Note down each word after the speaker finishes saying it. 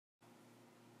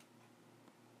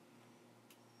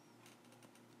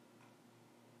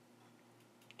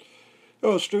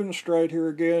Hello students, right here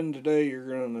again. Today you're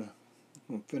going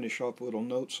to finish off little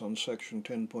notes on section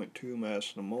 10.2,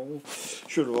 mass and a mole.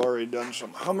 Should have already done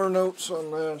some Hummer notes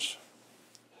on this.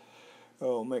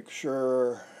 Oh, make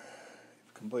sure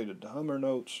you've completed the Hummer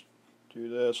notes. Do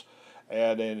this.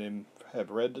 Add in and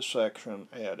have read the section.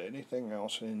 Add anything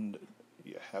else in that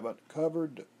you haven't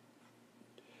covered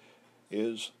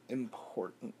is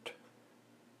important.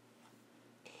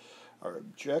 Our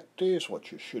objectives,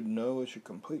 what you should know as you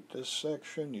complete this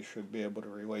section, you should be able to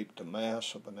relate the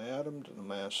mass of an atom to the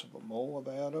mass of a mole of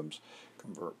atoms,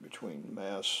 convert between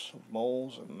mass of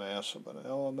moles and mass of an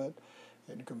element,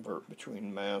 and convert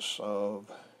between mass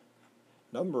of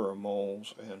number of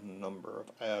moles and number of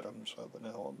atoms of an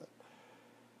element.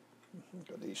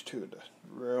 These two are the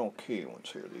real key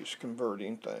ones here, these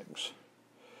converting things.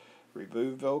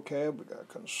 Review vocab, we got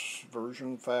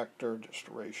conversion factor, just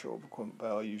a ratio of equivalent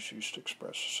values used to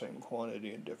express the same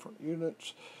quantity in different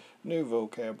units. New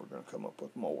vocab, we're going to come up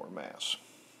with molar mass.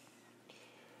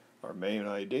 Our main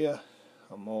idea,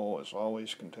 a mole as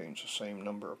always contains the same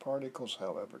number of particles,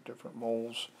 however different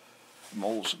moles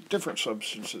of different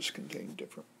substances contain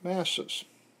different masses.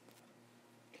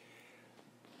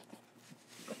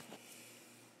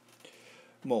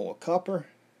 Mole of copper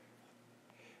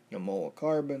and a mole of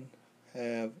carbon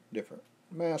have different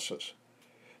masses.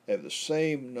 They have the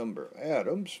same number of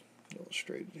atoms,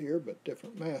 illustrated here, but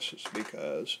different masses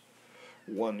because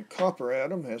one copper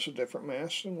atom has a different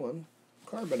mass than one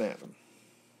carbon atom.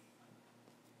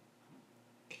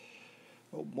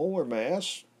 Well, molar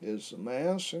mass is the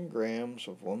mass in grams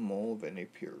of 1 mole of any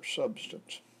pure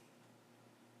substance.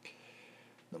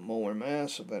 The molar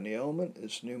mass of any element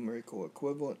is numerically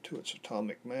equivalent to its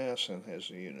atomic mass and has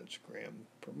the units gram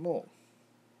per mole.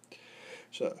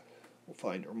 So, we'll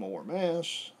find our molar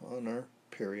mass on our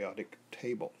periodic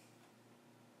table.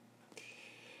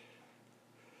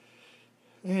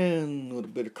 And a little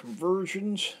bit of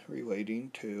conversions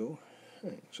relating to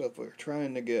things. So if we're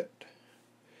trying to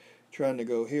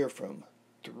go here from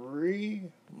 3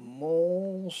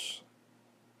 moles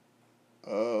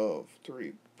of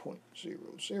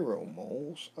 3.00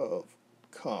 moles of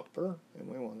copper, and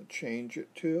we want to change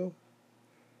it to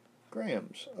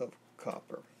grams of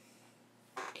copper.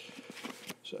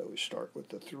 So we start with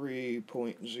the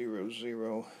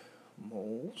 3.00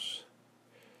 moles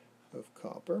of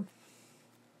copper.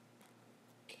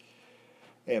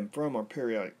 And from our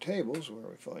periodic tables, where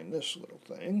we find this little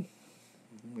thing,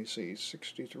 we see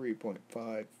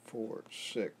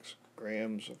 63.546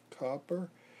 grams of copper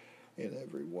in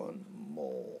every 1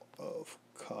 mole of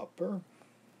copper.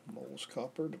 Moles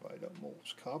copper, divide up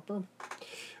moles copper.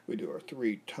 We do our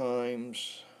 3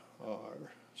 times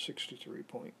our 63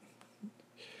 point.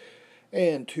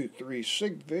 And 3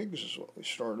 sig figs is what we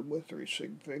started with. 3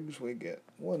 sig figs, we get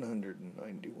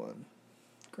 191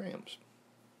 grams.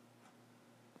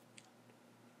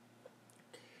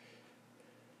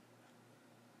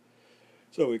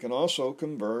 So we can also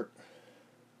convert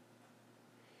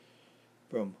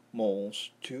from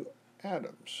moles to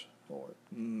atoms, or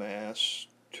mass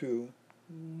to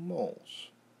moles.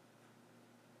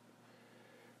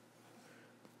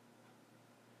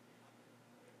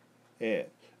 And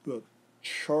the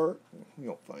chart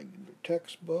you'll find in your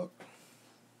textbook,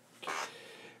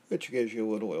 which gives you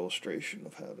a little illustration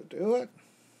of how to do it.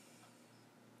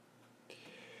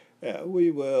 We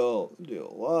will do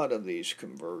a lot of these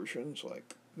conversions,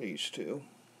 like these two.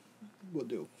 We'll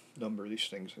do a number of these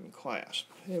things in class,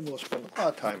 and we'll spend a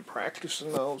lot of time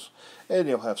practicing those, and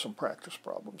you'll have some practice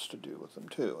problems to do with them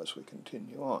too as we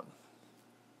continue on.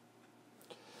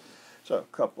 So a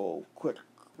couple quick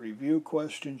review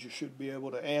questions you should be able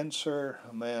to answer.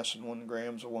 A mass in 1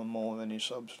 grams of 1 mole of any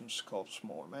substance is called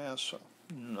molar mass, so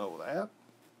know that.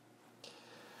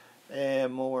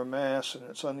 And molar mass in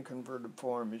its unconverted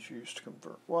form is used to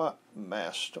convert what?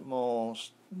 Mass to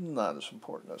moles. Not as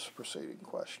important as the preceding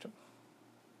question,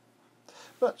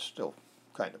 but still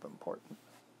kind of important.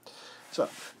 So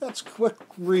that's a quick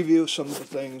review of some of the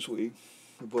things we've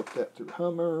looked at through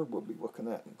Hummer, we'll be looking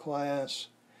at in class.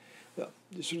 So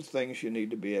these are the things you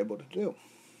need to be able to do.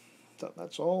 So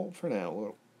that's all for now.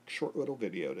 A short little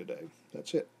video today.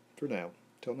 That's it for now.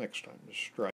 Till next time. This is Stripe.